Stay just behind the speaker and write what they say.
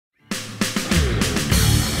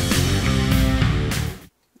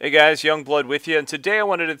Hey guys, Youngblood with you, and today I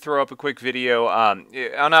wanted to throw up a quick video on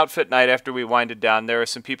Outfit Night after we winded down. There were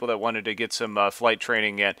some people that wanted to get some flight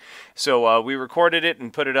training in, so we recorded it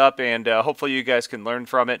and put it up, and hopefully you guys can learn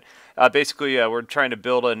from it. Basically, we're trying to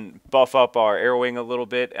build and buff up our air wing a little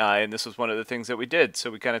bit, and this was one of the things that we did. So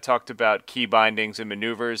we kind of talked about key bindings and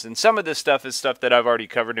maneuvers, and some of this stuff is stuff that I've already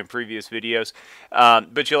covered in previous videos,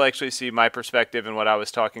 but you'll actually see my perspective and what I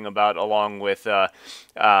was talking about along with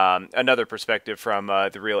another perspective from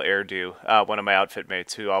the real Air Do, one of my outfit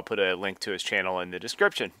mates, who I'll put a link to his channel in the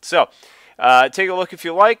description. So take a look if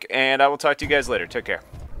you like, and I will talk to you guys later. Take care.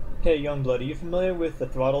 Hey Youngblood, are you familiar with the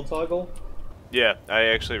throttle toggle? Yeah, I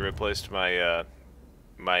actually replaced my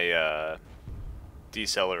my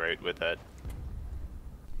decelerate with that.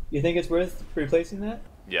 You think it's worth replacing that?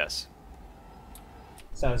 Yes.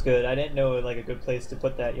 Sounds good. I didn't know like a good place to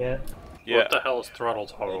put that yet. Yeah. What the hell is throttle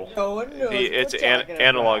toggle? No one knows. It's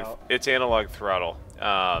analog. It's analog throttle,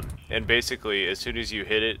 and basically, as soon as you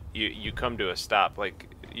hit it, you come to a stop. Like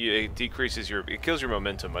it decreases it kills your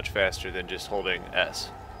momentum much faster than just holding S.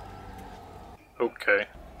 Okay.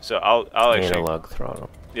 So I'll actually analog throttle.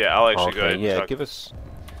 Yeah, I'll actually okay, go ahead. And talk. give us.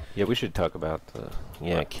 Yeah, we should talk about the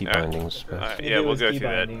key bindings. Yeah, we'll go through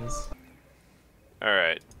that. All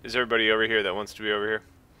right. Is everybody over here that wants to be over here?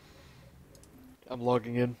 I'm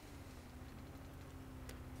logging in.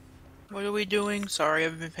 What are we doing? Sorry, I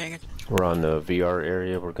haven't been paying attention. We're on the VR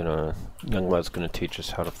area. Youngblood's gonna teach us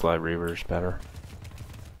how to fly reavers better.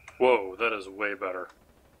 Whoa, that is way better.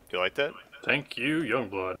 You like that? Thank you,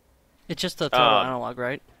 Youngblood. It's just a throttle analog,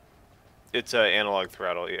 right? It's analog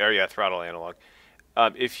throttle. Or yeah, throttle analog.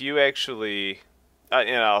 If you actually,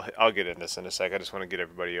 and I'll get into this in a sec. I just want to get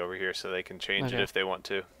everybody over here so they can change it if they want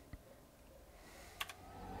to.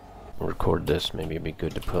 We'll record this. Maybe it'd be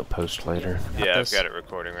good to post later. Yeah, I've got it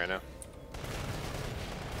recording right now.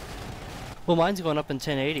 Well, mine's going up in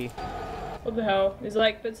 1080. What the hell? There's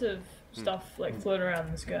like bits of stuff like floating around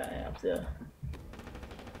in the sky up there.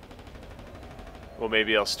 Well,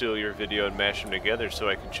 maybe I'll steal your video and mash them together so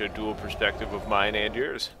I can show dual perspective of mine and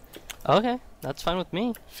yours. Okay, that's fine with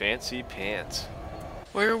me. Fancy pants.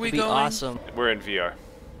 Where are we It'd be going? awesome. We're in VR.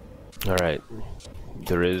 Alright.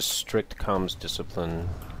 There is strict comms discipline.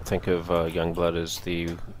 Think of Youngblood as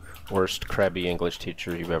the worst crabby English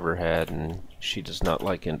teacher you've ever had, and she does not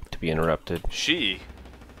like to be interrupted. She?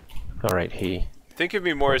 Alright, he. Think of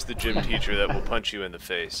me more as the gym teacher that will punch you in the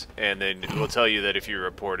face, and then will tell you that if you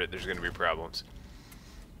report it, there's going to be problems.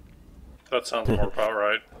 That sounds more about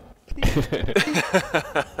right.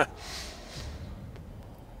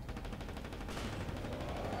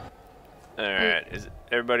 Alright, is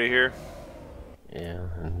everybody here? Yeah,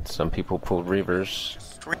 and some people pulled reavers.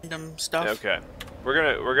 Just random stuff. Okay.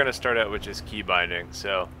 We're gonna start out with just key binding,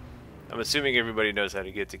 so I'm assuming everybody knows how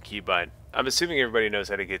to get to key binding,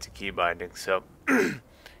 so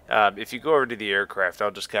if you go over to the aircraft,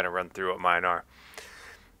 I'll just kind of run through what mine are.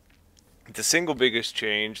 The single biggest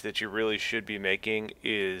change that you really should be making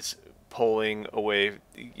is pulling away.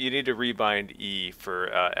 You need to rebind E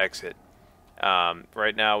for exit.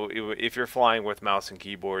 Right now, if you're flying with mouse and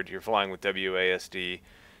keyboard, you're flying with WASD,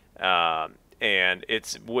 and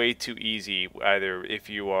it's way too easy, either if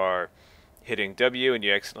you are hitting W and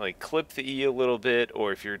you accidentally clip the E a little bit,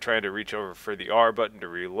 or if you're trying to reach over for the R button to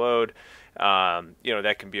reload, you know,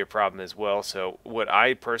 that can be a problem as well. So what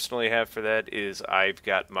I personally have for that is I've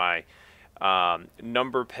got my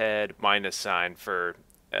number pad minus sign for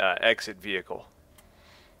exit vehicle.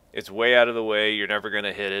 It's way out of the way. You're never going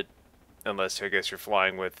to hit it unless, I guess, you're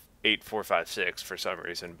flying with 8456 for some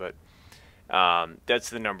reason. But that's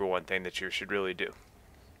the number one thing that you should really do.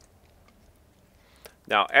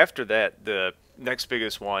 Now, after that, the next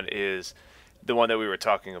biggest one is the one that we were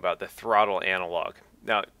talking about, the throttle analog.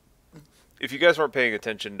 Now, if you guys weren't paying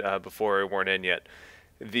attention before or weren't in yet,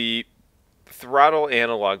 the throttle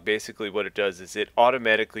analog, basically what it does is it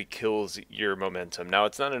automatically kills your momentum. Now,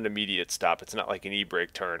 it's not an immediate stop. It's not like an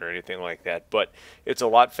e-brake turn or anything like that, but it's a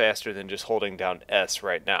lot faster than just holding down S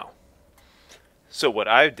right now. So what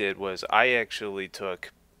I did was I actually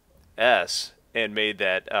took S and made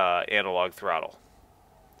that analog throttle,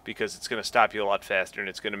 because it's going to stop you a lot faster and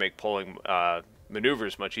it's going to make pulling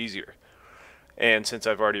maneuvers much easier. And since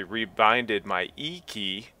I've already rebinded my E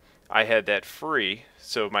key, I had that free,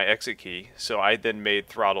 so my exit key, so I then made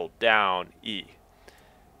throttle down E.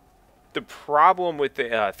 The problem with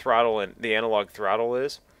the throttle and the analog throttle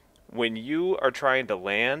is when you are trying to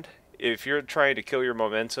land, if you're trying to kill your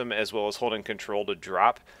momentum as well as holding control to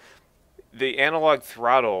drop, the analog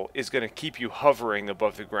throttle is going to keep you hovering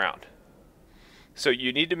above the ground. So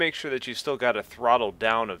you need to make sure that you still got a throttle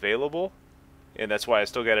down available and that's why I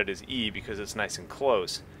still got it as E, because it's nice and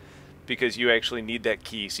close, because you actually need that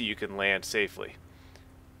key so you can land safely.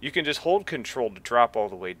 You can just hold control to drop all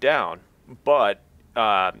the way down, but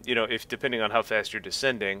you know, if depending on how fast you're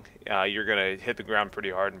descending, you're going to hit the ground pretty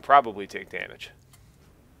hard and probably take damage.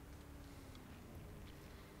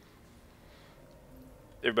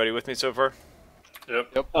 Everybody with me so far?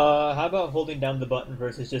 Yep. How about holding down the button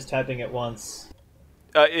versus just tapping it once?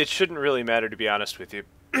 It shouldn't really matter, to be honest with you.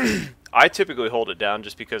 I typically hold it down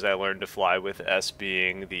just because I learned to fly with S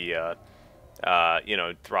being the, you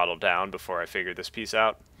know, throttle down before I figured this piece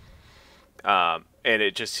out. And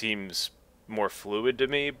it just seems more fluid to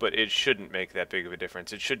me, but it shouldn't make that big of a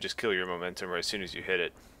difference. It should just kill your momentum as soon as you hit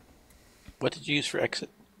it. What did you use for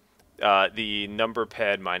exit? The number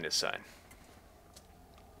pad minus sign.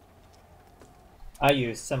 I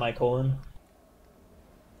use semicolon.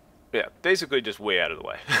 Yeah, basically just way out of the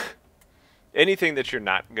way. Anything that you're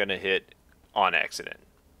not going to hit on accident.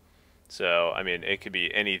 So, I mean, it could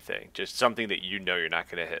be anything. Just something that you know you're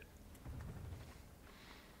not going to hit.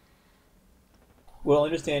 We'll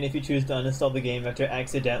understand if you choose to uninstall the game after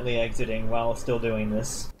accidentally exiting while still doing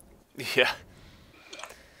this. Yeah.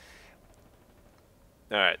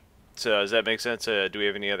 Alright. So, does that make sense? Do we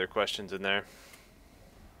have any other questions in there?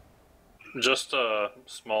 Just a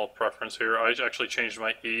small preference here. I actually changed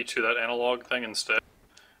my E to that analog thing instead,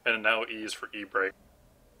 and now E is for E-brake.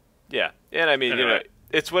 Yeah, and I mean, Anyway. you know,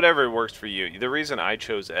 it's whatever works for you. The reason I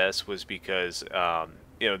chose S was because,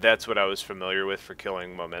 you know, that's what I was familiar with for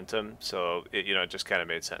killing momentum, so, it, you know, it just kind of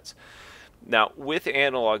made sense. Now, with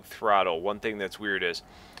analog throttle, one thing that's weird is,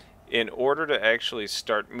 in order to actually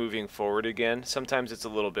start moving forward again, sometimes it's a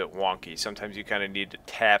little bit wonky. Sometimes you kind of need to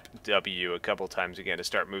tap W a couple times again to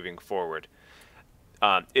start moving forward.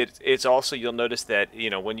 It's also, you'll notice that, you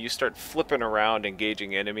know, when you start flipping around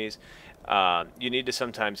engaging enemies, you need to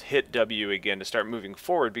sometimes hit W again to start moving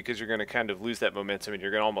forward, because you're going to kind of lose that momentum and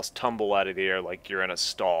you're going to almost tumble out of the air like you're in a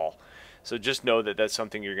stall. So just know that that's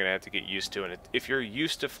something you're going to have to get used to. And if you're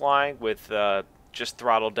used to flying with just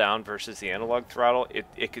throttle down versus the analog throttle,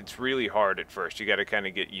 it gets really hard at first. You got to kind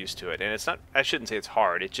of get used to it. And it's not, I shouldn't say it's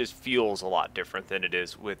hard, it just feels a lot different than it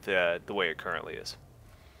is with the way it currently is.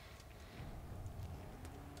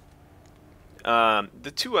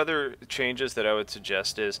 The two other changes that I would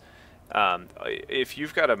suggest is, if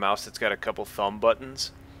you've got a mouse that's got a couple thumb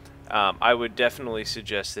buttons, I would definitely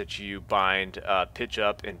suggest that you bind pitch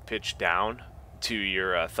up and pitch down to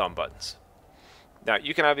your thumb buttons. Now,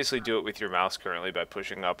 you can obviously do it with your mouse currently by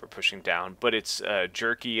pushing up or pushing down, but it's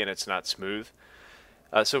jerky and it's not smooth.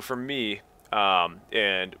 So for me, well,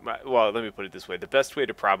 let me put it this way. The best way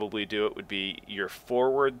to probably do it would be your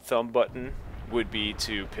forward thumb button would be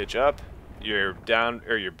to pitch up, your down,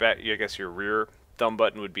 or your back, I guess your rear thumb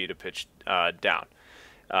button would be to pitch down.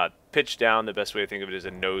 Pitch down, the best way to think of it is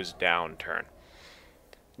a nose down turn.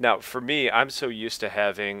 Now, for me, I'm so used to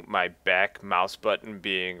having my back mouse button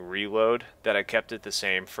being reload that I kept it the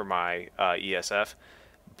same for my ESF.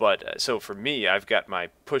 But so for me, I've got my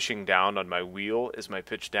pushing down on my wheel as my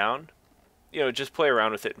pitch down. You know, just play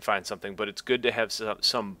around with it and find something. But it's good to have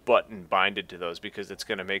some button binded to those, because it's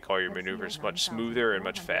going to make all your maneuvers much smoother and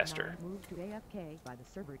much faster.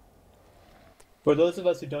 For those of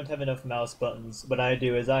us who don't have enough mouse buttons, what I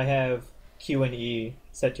do is I have Q and E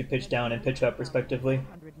set to pitch down and pitch up respectively.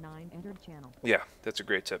 Yeah, that's a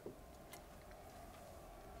great tip.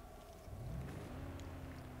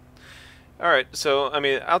 Alright, so, I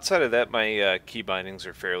mean, outside of that, my key bindings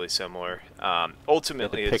are fairly similar.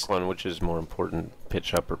 Ultimately, pick one, which is more important,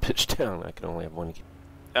 pitch up or pitch down. I can only have one key.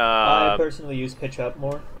 I personally use pitch up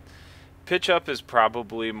more. Pitch up is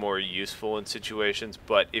probably more useful in situations,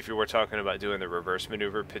 but if you were talking about doing the reverse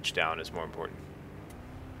maneuver, pitch down is more important.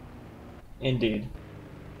 Indeed.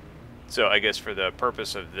 So I guess for the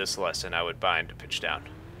purpose of this lesson, I would bind to pitch down.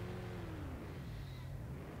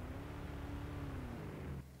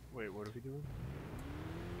 Wait, what are we doing?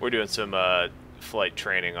 We're doing some flight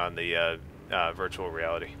training on the virtual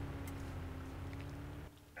reality.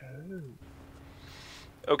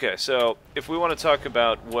 Okay, so if we want to talk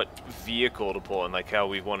about what vehicle to pull and like how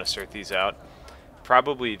we want to sort these out,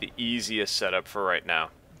 probably the easiest setup for right now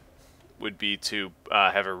would be to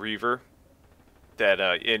have a reaver that,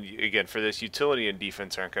 and again, for this, utility and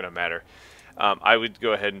defense aren't going to matter. I would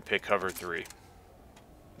go ahead and pick hover 3.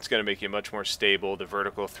 It's going to make you much more stable. The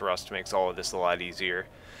vertical thrust makes all of this a lot easier.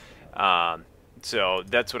 So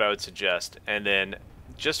that's what I would suggest. And then,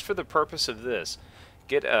 just for the purpose of this,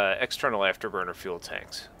 get external afterburner fuel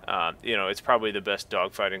tanks. You know, it's probably the best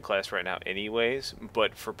dogfighting class right now anyways,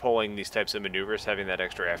 but for pulling these types of maneuvers, having that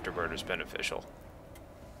extra afterburner is beneficial.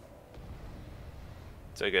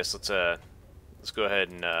 So I guess let's let's go ahead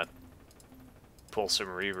and pull some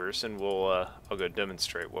reavers, and I'll go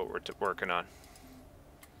demonstrate what we're working on.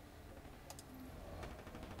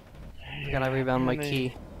 I gotta rebound my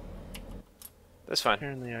key. That's fine.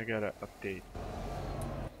 Apparently I gotta update.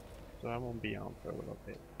 So I won't be on for a little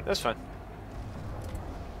bit. That's fine.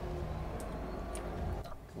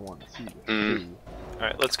 I want to see this. All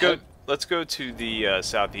right, let's go. Let's go to the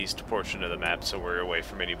southeast portion of the map, so we're away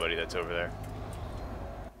from anybody that's over there.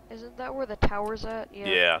 Isn't that where the tower's at?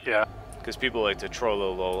 Yeah. Yeah. Because people like to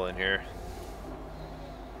troll in here.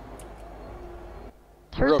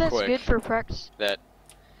 Heard Real that's quick, good for practice. That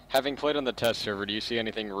having played on the test server, do you see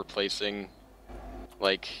anything replacing,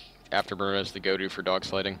 like, Afterburner as the go-to for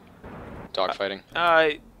dogfighting?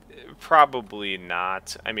 Probably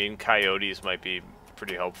not. I mean, coyotes might be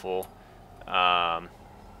pretty helpful.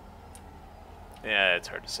 Yeah, it's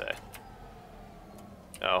hard to say.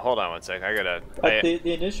 Oh, hold on one sec. The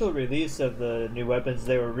initial release of the new weapons,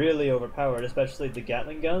 they were really overpowered, especially the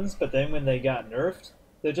Gatling guns. But then when they got nerfed,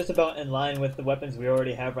 they're just about in line with the weapons we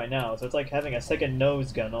already have right now. So it's like having a second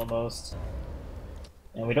nose gun almost,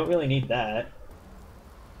 and we don't really need that.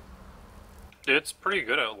 It's pretty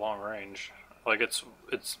good at long range. Like it's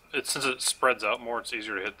since it spreads out more, it's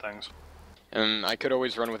easier to hit things. And I could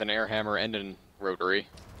always run with an air hammer and a rotary.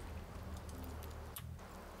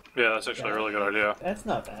 Yeah, that's actually a really good idea. That's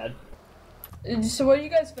not bad. So what do you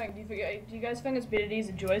guys think? Do you guys think it's better to use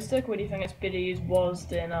a joystick, or do you think it's better to use WASD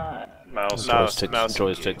than mouse?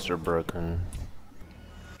 Joysticks are broken.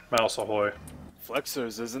 Mouse ahoy.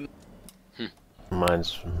 Flexos isn't.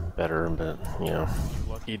 Mine's better, but you know.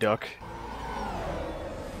 Lucky duck.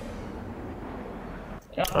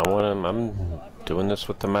 I'm doing this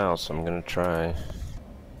with the mouse. I'm gonna try.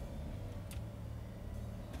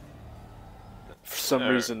 For some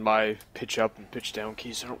reason, my pitch up and pitch down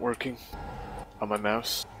keys aren't working on my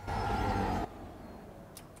mouse.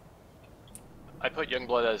 I put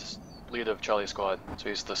Youngblood as leader of Charlie Squad, so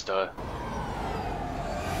he's the star.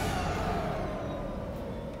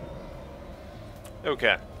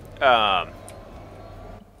 Okay. I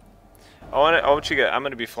want you guys. I'm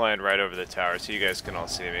gonna be flying right over the tower, so you guys can all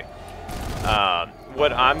see me.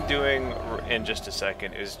 What I'm doing in just a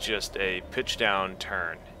second is just a pitch down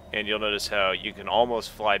turn, and you'll notice how you can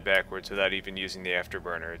almost fly backwards without even using the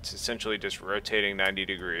afterburner. It's essentially just rotating 90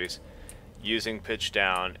 degrees, using pitch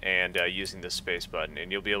down, and using the space button,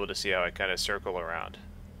 and you'll be able to see how I kind of circle around.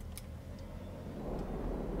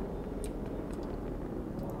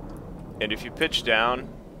 And if you pitch down,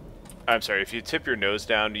 I'm sorry, if you tip your nose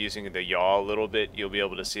down using the yaw a little bit, you'll be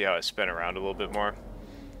able to see how I spin around a little bit more.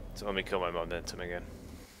 So let me kill my momentum again.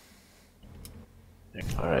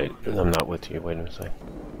 Alright, I'm not with you. Wait a sec.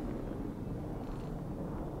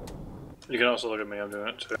 You can also look at me, I'm doing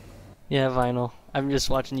it too. Yeah, Vinyl. I'm just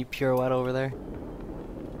watching you pirouette over there.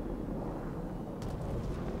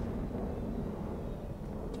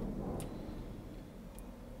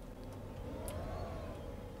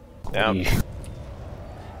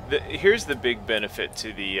 Here's the big benefit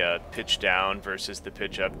to the pitch down versus the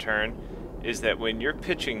pitch up turn, is that when you're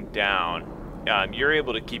pitching down, you're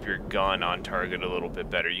able to keep your gun on target a little bit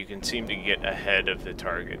better. You can seem to get ahead of the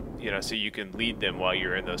target, so you can lead them while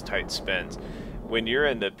you're in those tight spins. When you're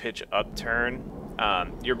in the pitch up turn,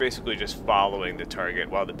 you're basically just following the target,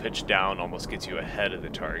 while the pitch down almost gets you ahead of the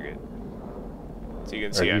target. So you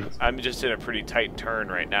can see I'm just in a pretty tight turn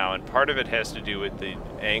right now, and part of it has to do with the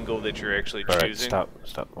angle that you're actually choosing. Stop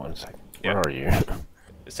 1 second. Yep. Where are you?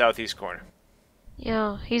 The southeast corner.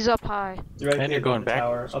 Yeah, he's up high. Right, And you're going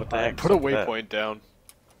backwards. What the heck? Put a waypoint down.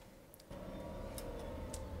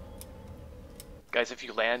 Guys, if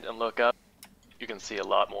you land and look up, you can see a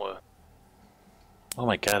lot more. Oh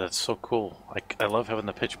my god, that's so cool. I love having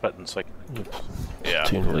the pitch buttons. Like, Yeah.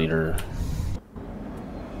 Platoon leader.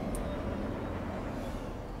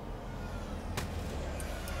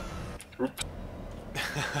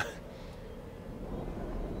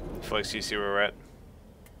 Flex, you see where we're at?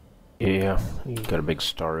 Yeah, you got a big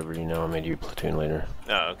star over you now. I made you platoon leader.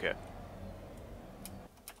 Oh, okay.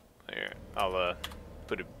 Here, I'll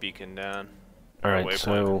put a beacon down. Alright,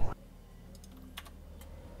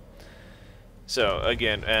 So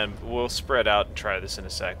again, and we'll spread out and try this in a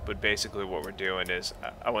sec, but basically what we're doing is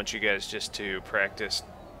I want you guys just to practice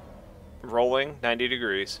rolling 90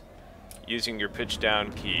 degrees, using your pitch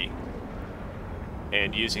down key,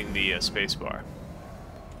 and using the space bar.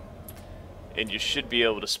 And you should be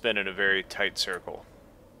able to spin in a very tight circle.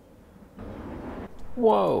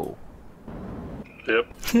 Whoa. Yep.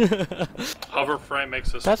 Hover frame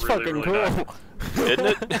makes this That's really, fucking really cool. nice. Isn't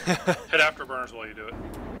it? Hit afterburners while you do it.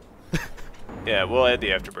 Yeah, we'll add the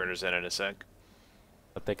afterburners in a sec.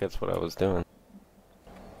 I think that's what I was doing.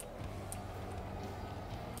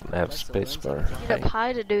 don't have space bar. You get up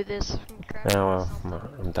high to do this. Oh, well,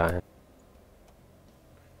 I'm dying.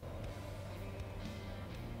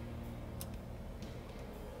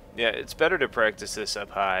 Yeah, it's better to practice this up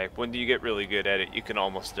high. When you get really good at it, you can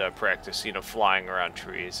almost practice, you know, flying around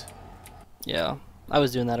trees. Yeah, I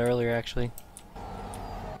was doing that earlier actually.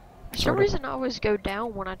 For some reason, I always go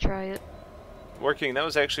down when I try it. Working, that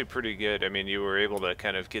was actually pretty good. I mean, you were able to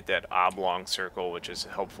kind of get that oblong circle, which is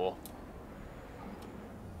helpful.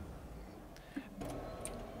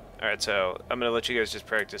 Alright, so I'm going to let you guys just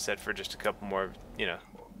practice that for just a couple more, you know,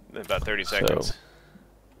 about 30 seconds. So,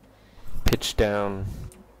 pitch down.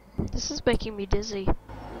 This is making me dizzy.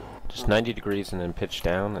 Just 90 degrees and then pitch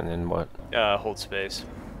down, and then what? Hold space.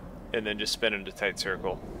 And then just spin into tight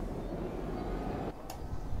circle.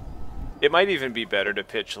 It might even be better to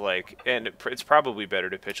pitch like, and it's probably better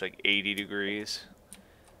to pitch like 80 degrees.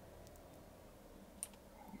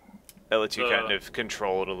 That lets you kind of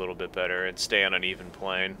control it a little bit better and stay on an even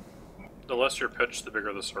plane. The less your pitch, the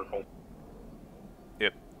bigger the circle.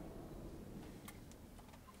 Yep.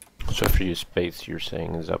 So for you, space you're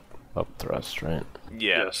saying is up thrust, right?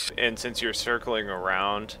 Yeah. Yes. And since you're circling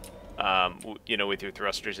around, you know, with your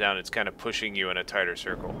thrusters down, it's kind of pushing you in a tighter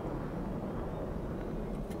circle.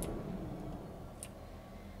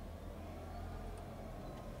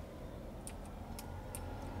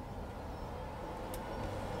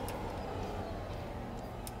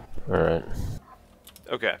 Alright.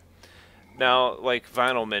 Okay. Now, like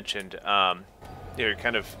Vinyl mentioned, you know,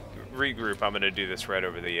 kind of regroup. I'm going to do this right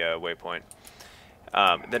over the waypoint.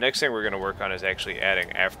 The next thing we're going to work on is actually adding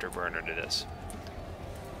Afterburner to this.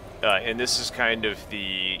 And this is kind of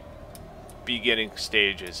the beginning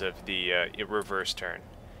stages of the reverse turn.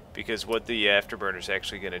 Because what the Afterburner is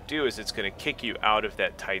actually going to do is it's going to kick you out of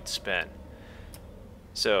that tight spin.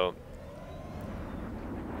 So,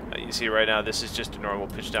 you see right now this is just a normal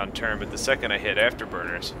pitch down turn, but the second I hit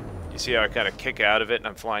Afterburners, you see how I kind of kick out of it and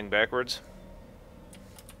I'm flying backwards?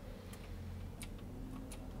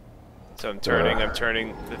 So I'm turning,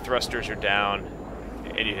 the thrusters are down,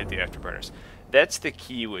 and you hit the Afterburners. That's the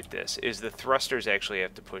key with this, is the thrusters actually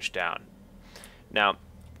have to push down. Now,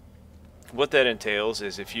 what that entails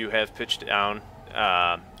is if you have pitched down,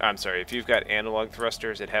 if you've got analog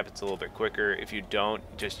thrusters, it happens a little bit quicker. If you don't,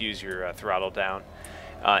 just use your throttle down.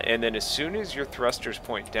 And then as soon as your thrusters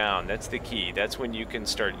point down, that's the key. That's when you can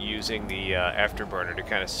start using the Afterburner to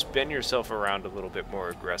kind of spin yourself around a little bit more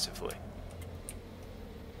aggressively.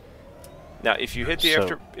 Now, if you hit the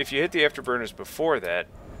Afterburners before that,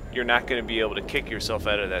 you're not going to be able to kick yourself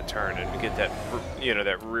out of that turn and get that, you know,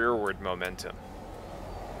 that rearward momentum.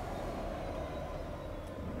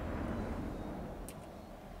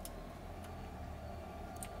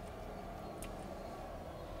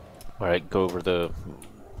 Alright, go over the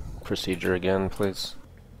procedure again, please.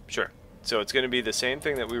 Sure. So it's going to be the same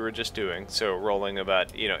thing that we were just doing. So rolling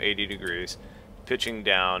about, you know, 80 degrees, pitching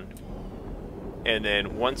down, and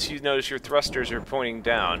then once you notice your thrusters are pointing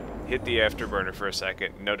down, hit the Afterburner for a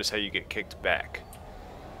second. Notice how you get kicked back.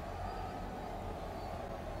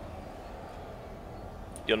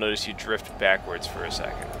 You'll notice you drift backwards for a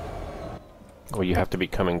second. Well, you have to be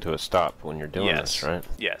coming to a stop when you're doing this, right?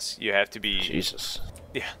 Yes, you have to be... Jesus.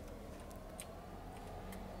 Yeah.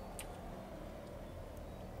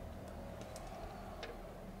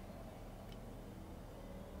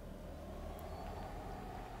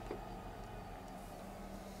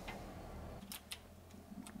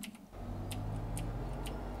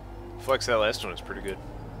 Flex, that last one was pretty good.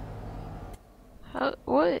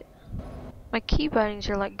 What? My key bindings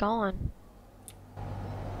are like gone.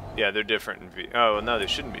 Yeah, they're different in V. Oh no, they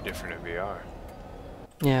shouldn't be different in VR.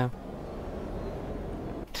 Yeah.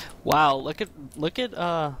 Wow, look at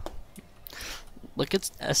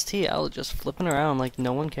STL just flipping around like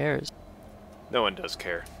no one cares. No one does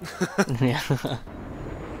care. Yeah.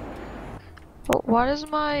 Well, why does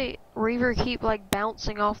my Reaver keep like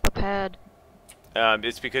bouncing off the pad?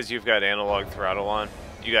 It's because you've got analog throttle on.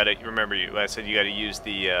 You gotta remember. I said you gotta use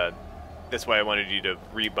the. That's why I wanted you to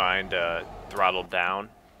rebind throttle down.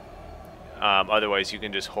 Otherwise, you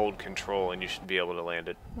can just hold control and you should be able to land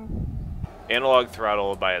it. Analog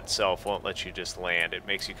throttle by itself won't let you just land. It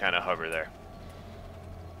makes you kind of hover there.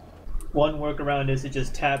 One workaround is to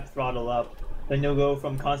just tap throttle up. Then you'll go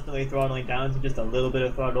from constantly throttling down to just a little bit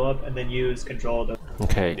of throttle up, and then use control to...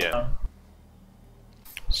 Okay. Yeah.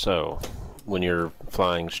 So, when you're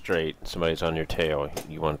flying straight, somebody's on your tail,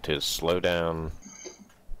 you want to slow down,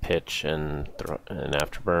 pitch, and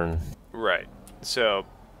afterburn. Right. So,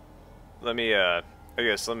 let me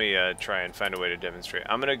try and find a way to demonstrate.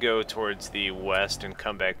 I'm gonna go towards the west and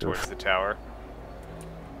come back towards the tower.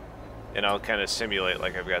 and I'll kind of simulate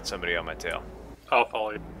like I've got somebody on my tail. I'll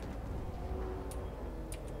follow you.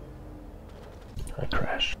 I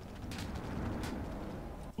crashed.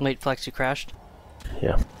 Wait, Flex, you crashed?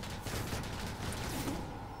 Yeah.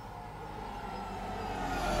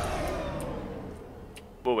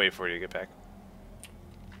 We'll wait for you to get back.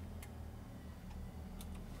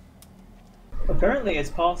 Apparently, it's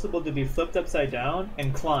possible to be flipped upside down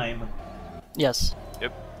and climb. Yes.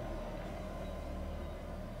 Yep.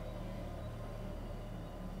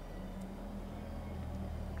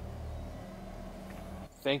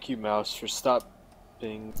 Thank you, Mouse, for stopping.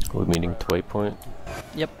 We're meeting to waypoint.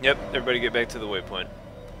 Yep. Yep, everybody get back to the waypoint.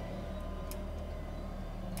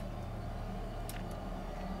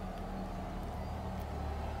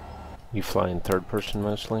 You fly in third person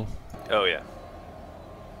mostly? Oh yeah.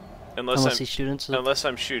 Unless he's shooting. Unless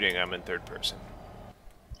I'm shooting, I'm in third person.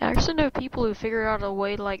 I actually know people who figure out a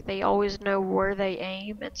way like they always know where they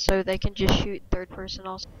aim, and so they can just shoot third person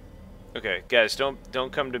also. Okay, guys,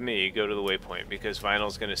 don't come to me. Go to the waypoint because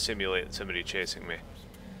Vinyl's gonna simulate somebody chasing me.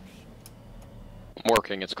 I'm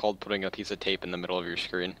working. It's called putting a piece of tape in the middle of your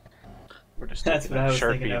screen. We're just That's taking what I a was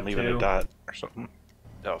thinking Sharpie of and leaving too. a dot or something.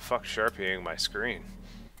 Oh fuck, Sharpieing my screen.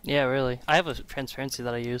 Yeah, really. I have a transparency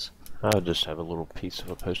that I use. I'll just have a little piece of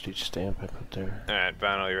a postage stamp I put there. Alright,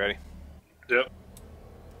 Vinyl, you ready? Yep.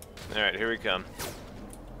 Alright, here we come.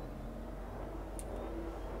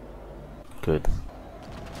 Good.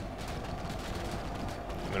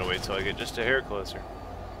 I'm gonna wait till I get just a hair closer.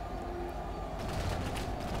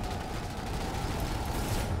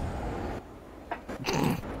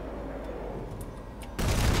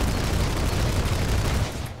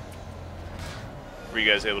 Were you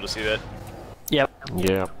guys able to see that? Yep.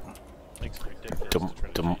 Yeah.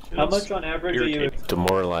 How much on average are you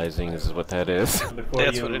Demoralizing is what that is. before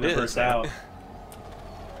That's you what it reverse is. out?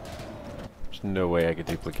 There's no way I could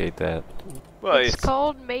duplicate that. Well, It's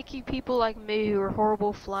called making people like me who are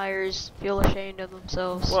horrible flyers feel ashamed of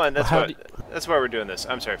themselves. well, and that's How why that's why we're doing this.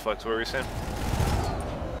 I'm sorry, Flex. What were you saying?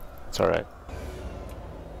 It's alright.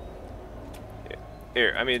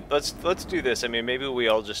 Here, I mean, let's do this. I mean, maybe we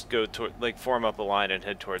all just go toward, like, form up a line and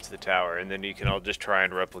head towards the tower, and then you can all just try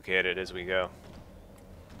and replicate it as we go.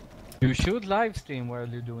 You should live stream while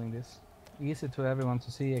you're doing this. Easy to everyone to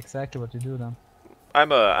see exactly what you do then.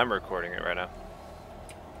 I'm recording it right now.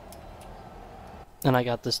 And I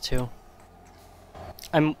got this too.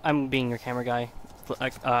 I'm being your camera guy,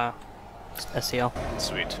 like STL.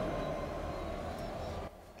 Sweet.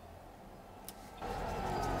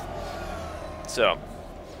 So,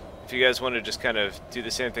 if you guys want to just kind of do the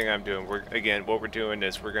same thing I'm doing, what we're doing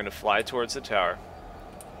is we're going to fly towards the tower.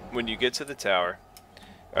 When you get to the tower,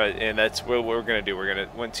 and that's what we're going to do.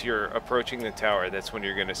 Once you're approaching the tower, that's when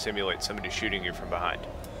you're going to simulate somebody shooting you from behind.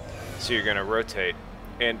 So you're going to rotate.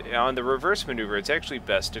 And on the reverse maneuver, it's actually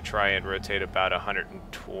best to try and rotate about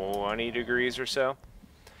 120 degrees or so.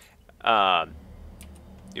 After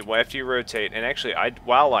you rotate, and actually,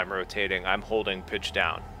 while I'm rotating, I'm holding pitch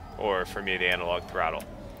down, or for me, the analog throttle.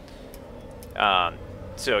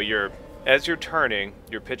 So as you're turning,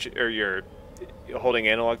 you're holding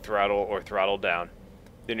analog throttle or throttle down.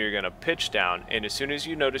 Then you're going to pitch down, and as soon as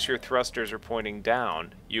you notice your thrusters are pointing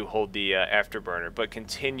down, you hold the afterburner, but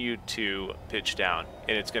continue to pitch down,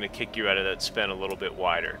 and it's going to kick you out of that spin a little bit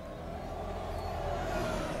wider.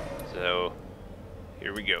 So,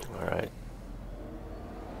 here we go. Alright.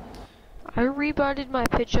 I rebooted my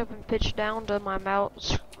pitch up and pitch down to my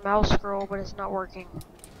mouse scroll, but it's not working.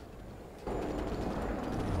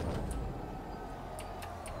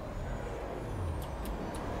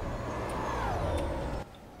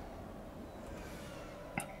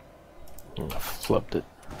 I flipped it.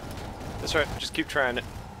 That's right, just keep trying it.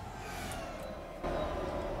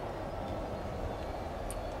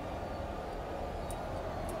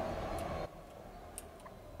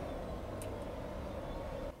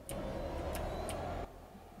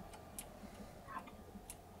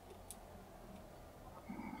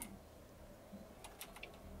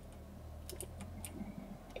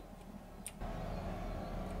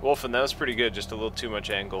 Wolfen, that was pretty good, just a little too much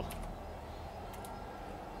angle.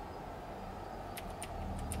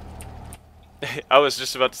 I was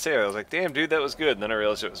just about to say it. I was like, damn, dude, that was good. And then I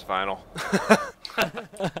realized it was Vinyl.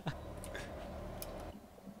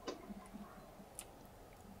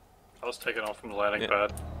 I was taken off from the landing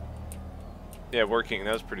pad. Yeah, working.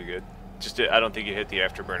 That was pretty good. Just I don't think you hit the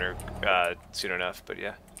afterburner soon enough, but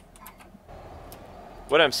yeah.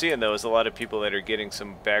 What I'm seeing, though, is a lot of people that are getting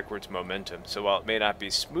some backwards momentum. So while it may not be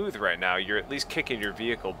smooth right now, you're at least kicking your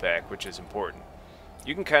vehicle back, which is important.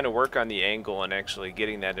 You can kind of work on the angle and actually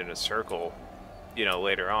getting that in a circle, you know,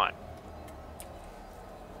 later on.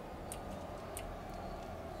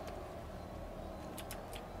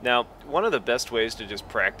 Now, one of the best ways to just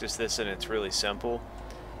practice this, and it's really simple,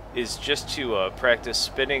 is just to practice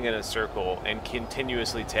spinning in a circle and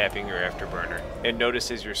continuously tapping your afterburner. And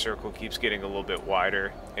notice as your circle keeps getting a little bit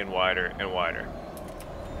wider and wider and wider.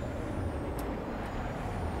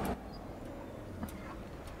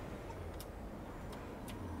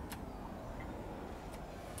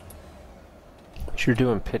 You're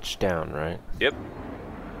doing pitch down, right? Yep.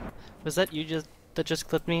 Was that you that just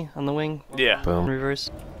clipped me on the wing? Yeah. Boom.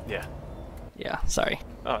 Reverse? Yeah. Yeah, sorry.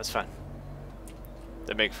 Oh, it's fine.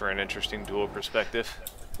 That make for an interesting dual perspective.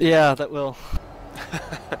 Yeah, that will.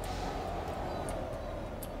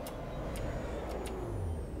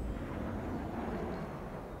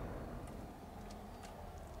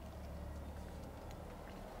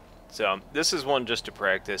 So, this is one just to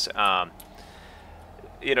practice.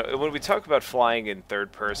 You know, when we talk about flying in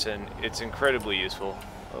third person, it's incredibly useful.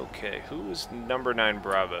 Okay, who's number 9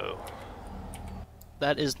 Bravo?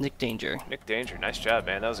 That is Nick Danger. Nick Danger, nice job,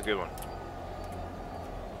 man. That was a good one.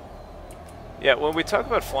 Yeah, when we talk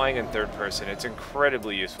about flying in third person, it's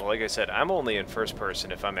incredibly useful. Like I said, I'm only in first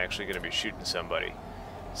person if I'm actually going to be shooting somebody.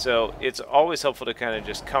 So it's always helpful to kind of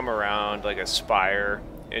just come around like a spire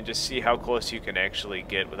and just see how close you can actually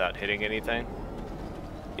get without hitting anything.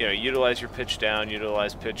 You know, utilize your pitch down,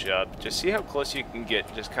 utilize pitch up. Just see how close you can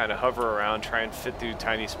get. Just kind of hover around, try and fit through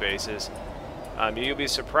tiny spaces. You'll be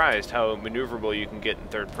surprised how maneuverable you can get in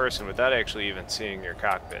third person without actually even seeing your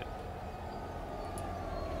cockpit.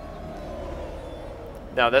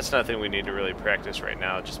 Now, that's nothing we need to really practice right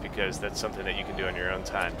now, just because that's something that you can do on your own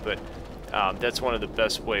time. But that's one of the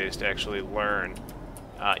best ways to actually learn,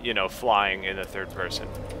 you know, flying in the third person.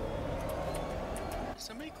 Did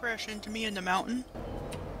somebody crash into me in the mountain?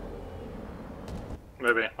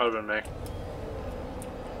 Maybe. Might have been me.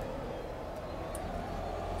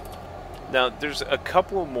 Now, there's a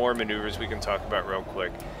couple more maneuvers we can talk about real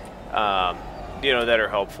quick, you know, that are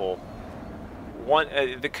helpful. One,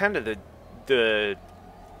 the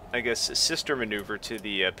I guess, sister maneuver to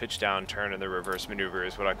the pitch down turn and the reverse maneuver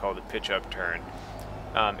is what I call the pitch up turn.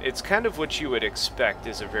 It's kind of what you would expect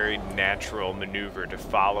is a very natural maneuver to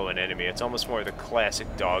follow an enemy. It's almost more the classic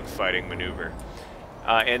dogfighting maneuver.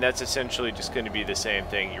 And that's essentially just going to be the same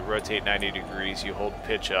thing. You rotate 90 degrees, you hold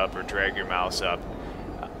pitch up or drag your mouse up,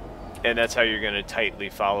 and that's how you're going to tightly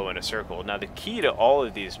follow in a circle. Now, the key to all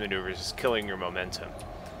of these maneuvers is killing your momentum.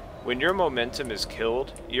 When your momentum is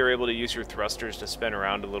killed, you're able to use your thrusters to spin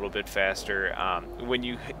around a little bit faster. When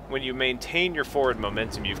you maintain your forward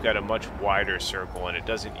momentum, you've got a much wider circle, and it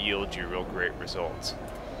doesn't yield you real great results.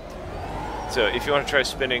 So if you want to try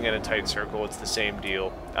spinning in a tight circle, it's the same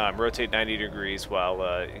deal. Rotate 90 degrees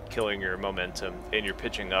while killing your momentum, and you're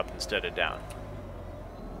pitching up instead of down.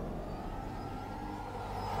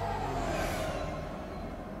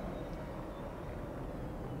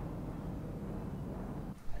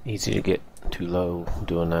 Easy to get too low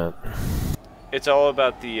doing that. It's all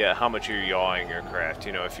about the how much you're yawing your craft.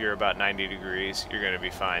 You know, if you're about 90 degrees, you're going to be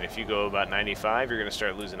fine. If you go about 95, you're going to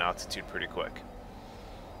start losing altitude pretty quick.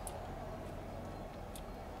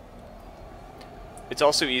 It's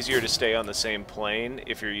also easier to stay on the same plane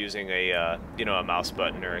if you're using a you know, a mouse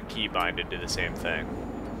button or a key binded to the same thing.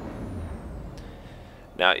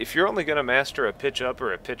 Now, if you're only going to master a pitch up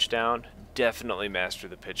or a pitch down, definitely master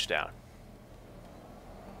the pitch down.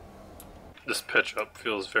 This pitch up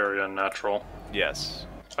feels very unnatural. Yes.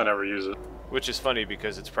 I never use it. Which is funny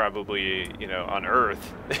because it's probably, you know, on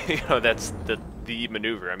Earth, you know, that's the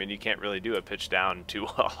maneuver. I mean, you can't really do a pitch down too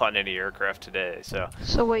well on any aircraft today, so.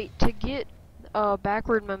 So wait, to get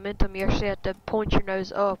backward momentum, you actually have to point your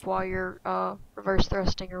nose up while you're reverse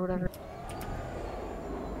thrusting or whatever.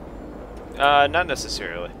 Not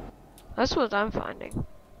necessarily. That's what I'm finding.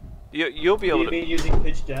 You'll be able to. You mean using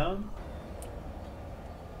pitch down?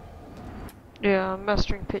 Yeah,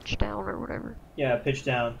 mastering pitch down or whatever. Yeah, pitch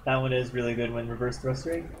down. That one is really good when reverse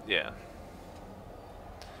thrusting. Yeah.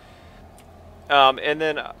 And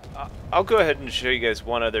then I'll go ahead and show you guys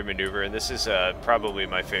one other maneuver, and this is probably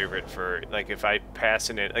my favorite for, like, if I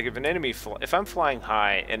pass an like if an enemy if I'm flying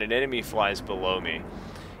high and an enemy flies below me.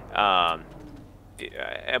 I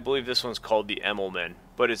believe this one's called the Emmelman,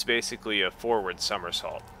 but it's basically a forward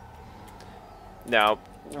somersault. Now,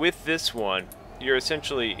 with this one,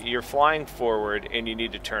 you're flying forward and you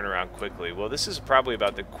need to turn around quickly. Well, this is probably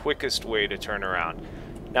about the quickest way to turn around.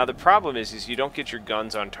 Now, the problem is you don't get your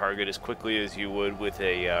guns on target as quickly as you would with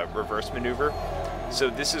a reverse maneuver. So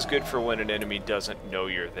this is good for when an enemy doesn't know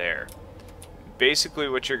you're there. Basically,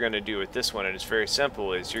 what you're going to do with this one, and it's very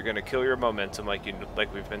simple, is you're going to kill your momentum like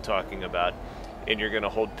we've been talking about, and you're going to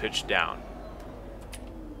hold pitch down.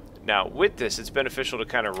 Now, with this, it's beneficial to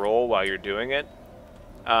kind of roll while you're doing it.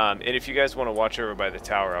 And if you guys want to watch over by the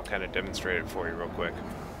tower, I'll kind of demonstrate it for you real quick.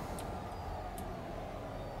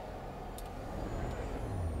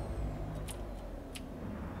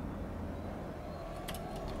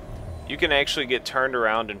 You can actually get turned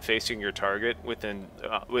around and facing your target within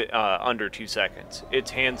under 2 seconds.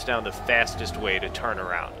 It's hands down the fastest way to turn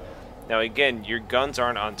around. Now again, your guns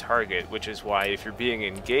aren't on target, which is why if you're being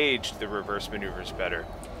engaged, the reverse maneuver is better.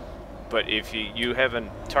 But if you have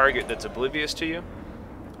a target that's oblivious to you,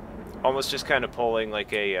 almost just kind of pulling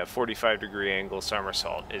like a 45-degree angle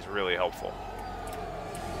somersault is really helpful.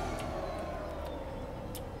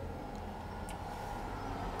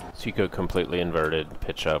 So you go completely inverted,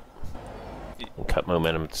 pitch up, and cut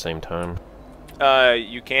momentum at the same time?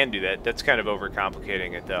 You can do that. That's kind of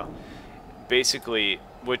overcomplicating it, though. Basically,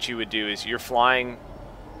 what you would do is you're flying...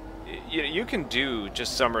 You can do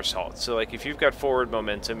just somersaults. So, like, if you've got forward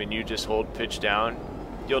momentum and you just hold pitch down,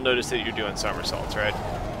 you'll notice that you're doing somersaults, right?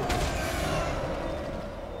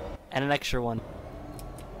 And an extra one.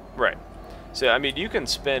 Right. So, I mean, you can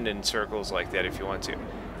spin in circles like that if you want to.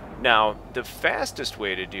 Now, the fastest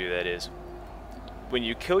way to do that is when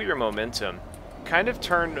you kill your momentum, kind of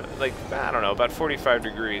turn, like, I don't know, about 45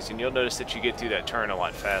 degrees, and you'll notice that you get through that turn a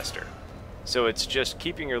lot faster. So it's just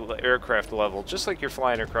keeping your aircraft level, just like you're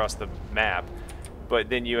flying across the map, but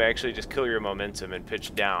then you actually just kill your momentum and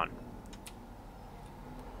pitch down.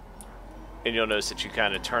 And you'll notice that you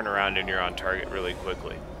kind of turn around and you're on target really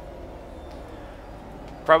quickly.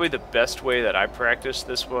 Probably the best way that I practiced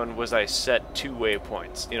this one was I set 2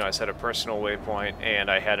 waypoints. You know, I set a personal waypoint and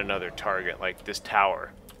I had another target, like this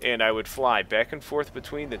tower. And I would fly back and forth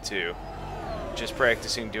between the two, just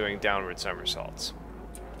practicing doing downward somersaults.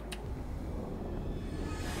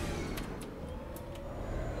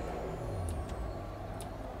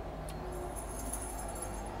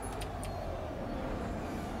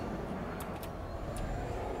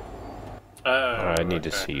 I need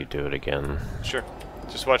to see you do it again. Sure.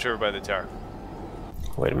 Just watch over by the tower.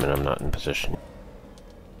 Wait a minute, I'm not in position.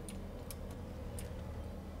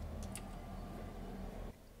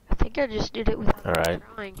 I think I just did it without Alright.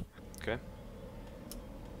 trying. Okay.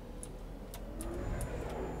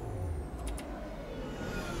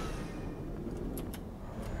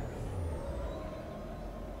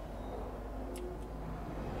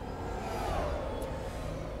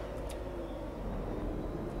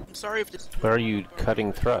 Sorry if this. Where are you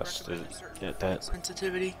cutting thrust? That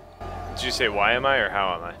sensitivity. Did you say why am I or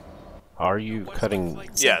how am I? Are you cutting?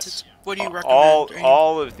 Yes. What do you recommend?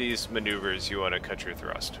 All of these maneuvers, you want to cut your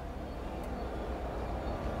thrust.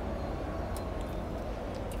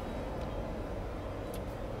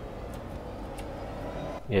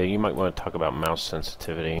 Yeah, you might want to talk about mouse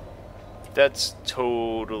sensitivity. That's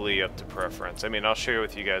totally up to preference. I mean, I'll share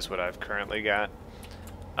with you guys what I've currently got.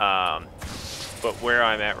 But where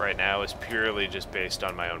I'm at right now is purely just based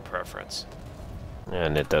on my own preference.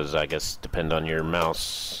 And it does, I guess, depend on your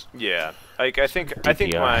mouse. Yeah, like I think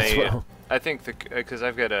DPI because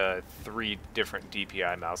I've got 3 different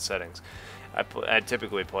DPI mouse settings. I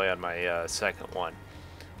typically play on my second one,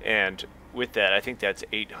 and with that, I think that's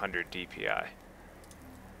 800 DPI.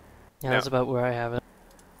 Yeah, that's about where I have it.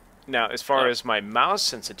 Now, as far as my mouse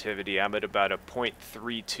sensitivity, I'm at about a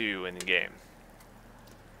 0.32 in the game.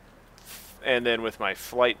 And then with my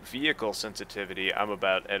flight vehicle sensitivity, I'm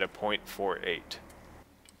about at a 0.48.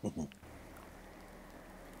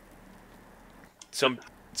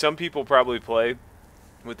 Some people probably play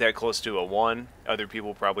with that close to a 1. Other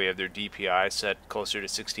people probably have their DPI set closer to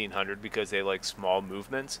 1600 because they like small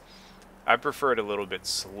movements. I prefer it a little bit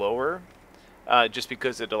slower, just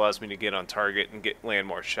because it allows me to get on target and land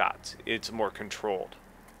more shots. It's more controlled.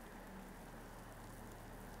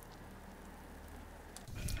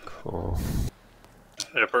 Cool.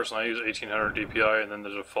 Yeah, personally, I use 1800 DPI and then the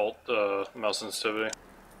default mouse sensitivity.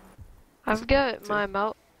 I've got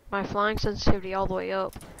my flying sensitivity all the way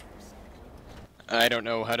up. I don't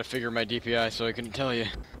know how to figure my DPI, so I couldn't tell you.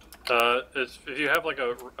 If you have like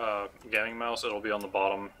a gaming mouse, it'll be on the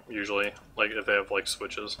bottom usually. Like if they have like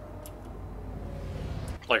switches.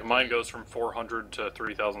 Like mine goes from 400 to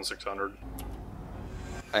 3600.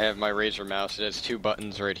 I have my Razer mouse. It has 2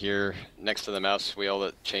 buttons right here next to the mouse wheel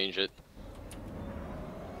that change it.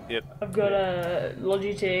 Yep. I've got a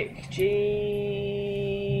Logitech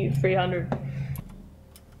G300.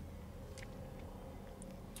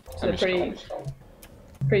 It's a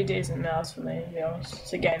pretty decent mouse for me, to be honest.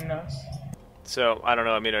 It's a game mouse. So, I don't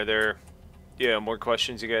know, I mean, are there more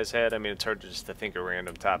questions you guys had? I mean, it's hard just to think of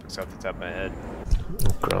random topics off the top of my head.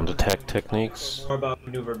 Ground attack techniques. More about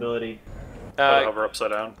maneuverability. Hover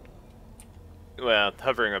upside down. Well,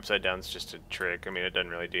 hovering upside down is just a trick. I mean, it doesn't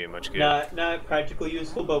really do you much good. Not practically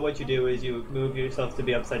useful, but what you do is you move yourself to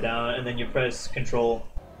be upside down, and then you press Control.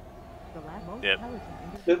 Yep.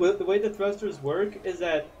 The way the thrusters work is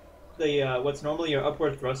that the what's normally your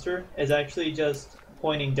upward thruster is actually just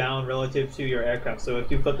pointing down relative to your aircraft. So if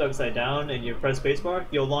you flipped upside down and you press spacebar,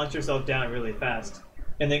 you'll launch yourself down really fast.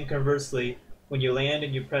 And then conversely, when you land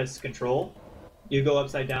and you press Control, you go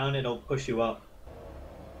upside down, it'll push you up.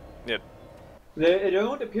 Yep. There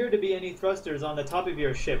don't appear to be any thrusters on the top of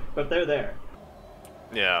your ship, but they're there.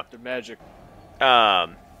 Yeah. They're magic.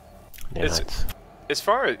 As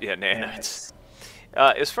far as nanites.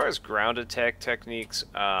 As far as ground attack techniques,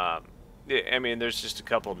 I mean, there's just a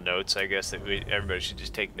couple notes, I guess, that everybody should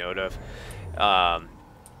just take note of.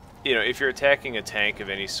 You know, if you're attacking a tank of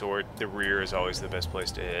any sort, the rear is always the best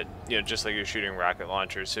place to hit. You know, just like you're shooting rocket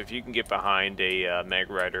launchers. So if you can get behind a Mag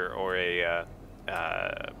Rider or a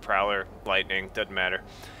Prowler, Lightning, doesn't matter.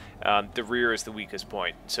 The rear is the weakest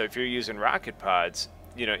point. So if you're using rocket pods,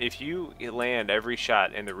 you know, if you land every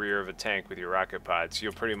shot in the rear of a tank with your rocket pods,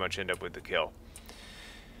 you'll pretty much end up with the kill.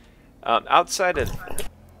 Outside of...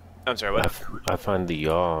 I'm sorry, what? I find the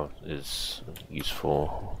yaw is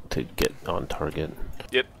useful to get on target.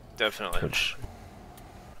 Yep, definitely. Which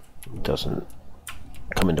doesn't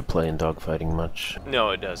come into play in dogfighting much. No,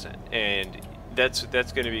 it doesn't. And that's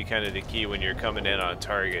going to be kind of the key when you're coming in on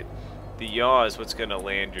target. The yaw is what's going to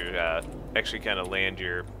land your actually kind of land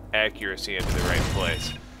your accuracy into the right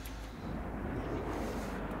place.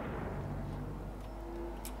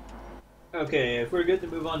 Okay, if we're good to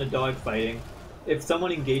move on to dogfighting, if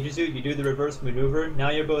someone engages you, you do the reverse maneuver. Now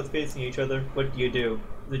you're both facing each other. What do?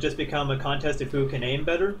 Does it just become a contest of who can aim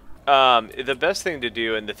better? The best thing to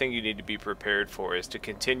do, and the thing you need to be prepared for, is to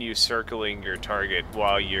continue circling your target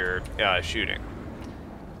while you're shooting.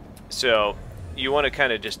 So you want to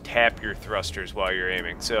kind of just tap your thrusters while you're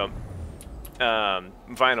aiming. So,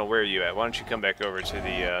 Vinyl, where are you at? Why don't you come back over to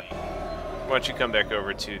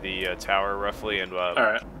the tower roughly, and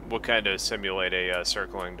Alright. we'll kind of simulate a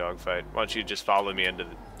circling dogfight. Why don't you just follow me into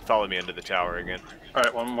the tower again?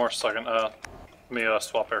 Alright, one more second. Let me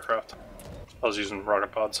swap aircraft. I was using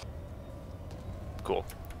rocket pods. Cool.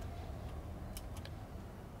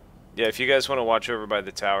 Yeah, if you guys want to watch over by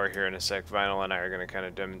the tower here in a sec, Vinyl and I are going to kind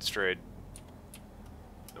of demonstrate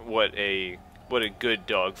what a good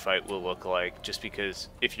dogfight will look like, just because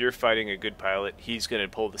if you're fighting a good pilot, he's going to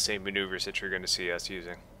pull the same maneuvers that you're going to see us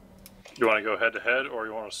using. You want to go head to head, or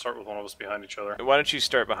you want to start with one of us behind each other? Why don't you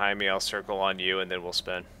start behind me, I'll circle on you, and then we'll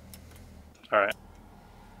spin. Alright.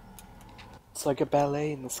 It's like a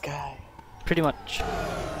ballet in the sky. Pretty much.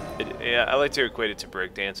 Yeah, I like to equate it to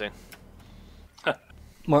breakdancing.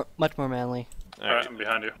 Much more manly. Alright, I'm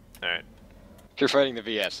behind you. Alright. If you're fighting the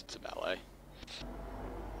VS, it's a ballet.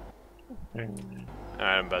 Alright,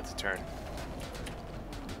 I'm about to turn.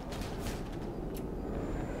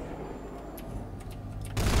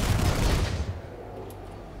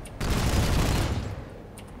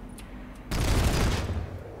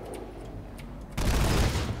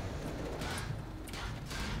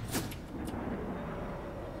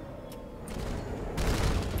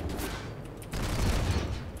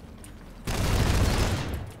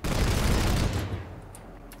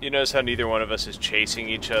 You notice how neither one of us is chasing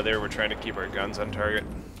each other? We're trying to keep our guns on target.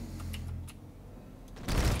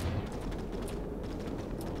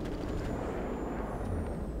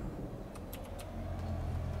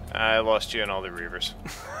 I lost you on all the reavers.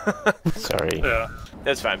 Sorry. Yeah.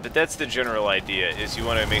 That's fine, but that's the general idea, is you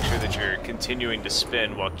want to make sure that you're continuing to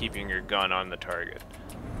spin while keeping your gun on the target.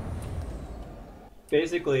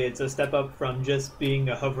 Basically, it's a step up from just being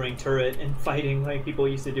a hovering turret and fighting like people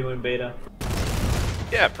used to do in beta.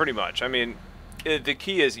 Yeah, pretty much. I mean, the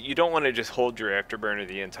key is you don't want to just hold your afterburner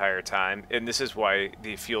the entire time, and this is why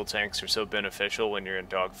the fuel tanks are so beneficial when you're in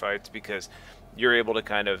dogfights, because you're able to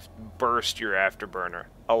kind of burst your afterburner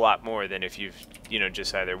a lot more than if you've,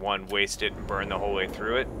 just either waste it and burn the whole way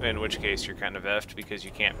through it, in which case you're kind of effed because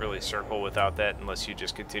you can't really circle without that unless you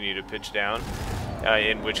just continue to pitch down,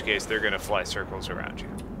 in which case they're going to fly circles around you.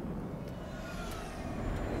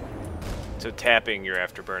 So tapping your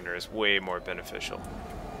afterburner is way more beneficial.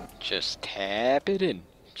 Just tap it in.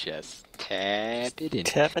 Just tap it in.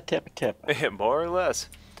 Tap it, tap it, tap it. More or less.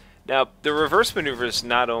 Now, the reverse maneuver is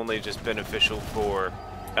not only just beneficial for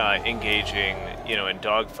engaging, in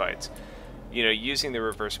dogfights. Using the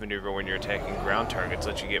reverse maneuver when you're attacking ground targets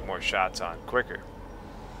lets you get more shots on quicker.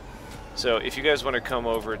 So if you guys want to come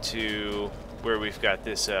over to where we've got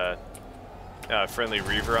this friendly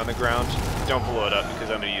reaver on the ground, don't blow it up because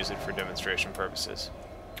I'm going to use it for demonstration purposes.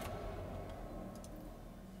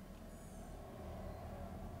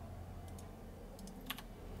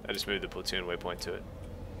 I just moved the platoon waypoint to it.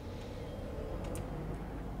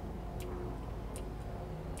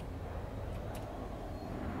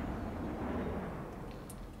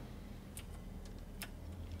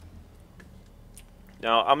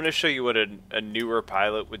 Now, I'm going to show you what a newer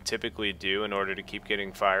pilot would typically do in order to keep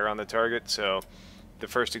getting fire on the target, so the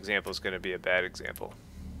first example is going to be a bad example.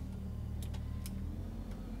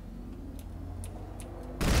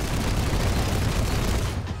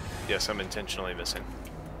 Yes, I'm intentionally missing.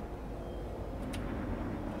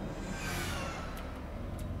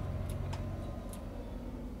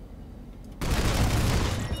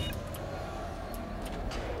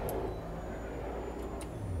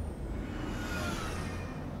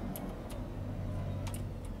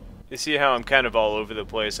 You see how I'm kind of all over the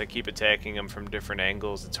place? I keep attacking them from different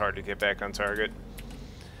angles. It's hard to get back on target.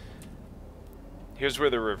 Here's where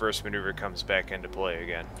the reverse maneuver comes back into play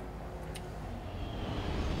again.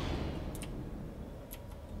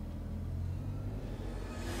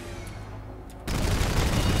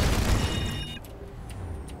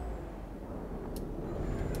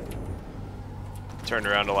 Turn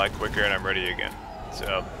around a lot quicker and I'm ready again.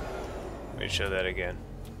 So, let me show that again.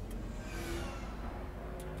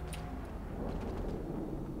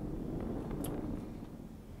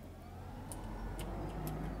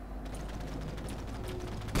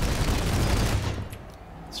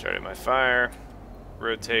 Started my fire,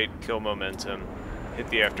 rotate, kill momentum, hit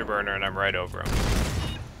the afterburner, and I'm right over him.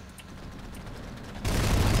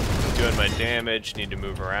 Doing my damage, need to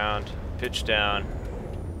move around, pitch down,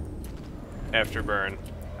 afterburn,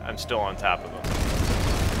 I'm still on top of him.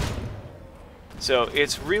 So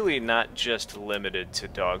it's really not just limited to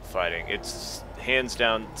dogfighting, it's hands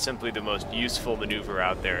down simply the most useful maneuver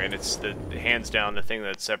out there, and it's the hands down the thing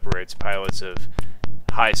that separates pilots of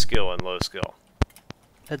high skill and low skill.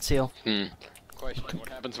 Head seal. Question, what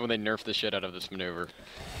happens when they nerf the shit out of this maneuver?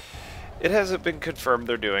 It hasn't been confirmed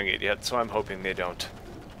they're doing it yet, so I'm hoping they don't.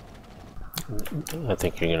 I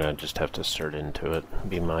think you're gonna just have to cert into it,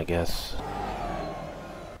 be my guess.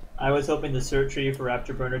 I was hoping the cert tree for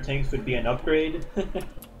afterburner tanks would be an upgrade.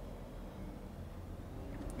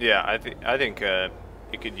 Yeah, I think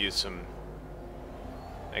it could use some,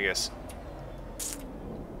 I guess,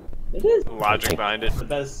 it is logic behind it. The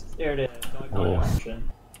best air-to-dogfight option.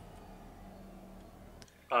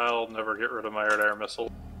 I'll never get rid of my air-to-air missile.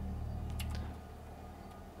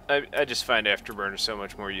 I just find afterburner so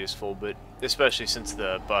much more useful, but especially since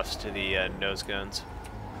the buffs to the nose guns.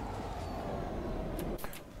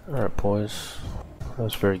 Alright boys, that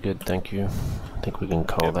was very good, thank you. I think we can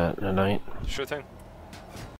call that a night. Sure thing.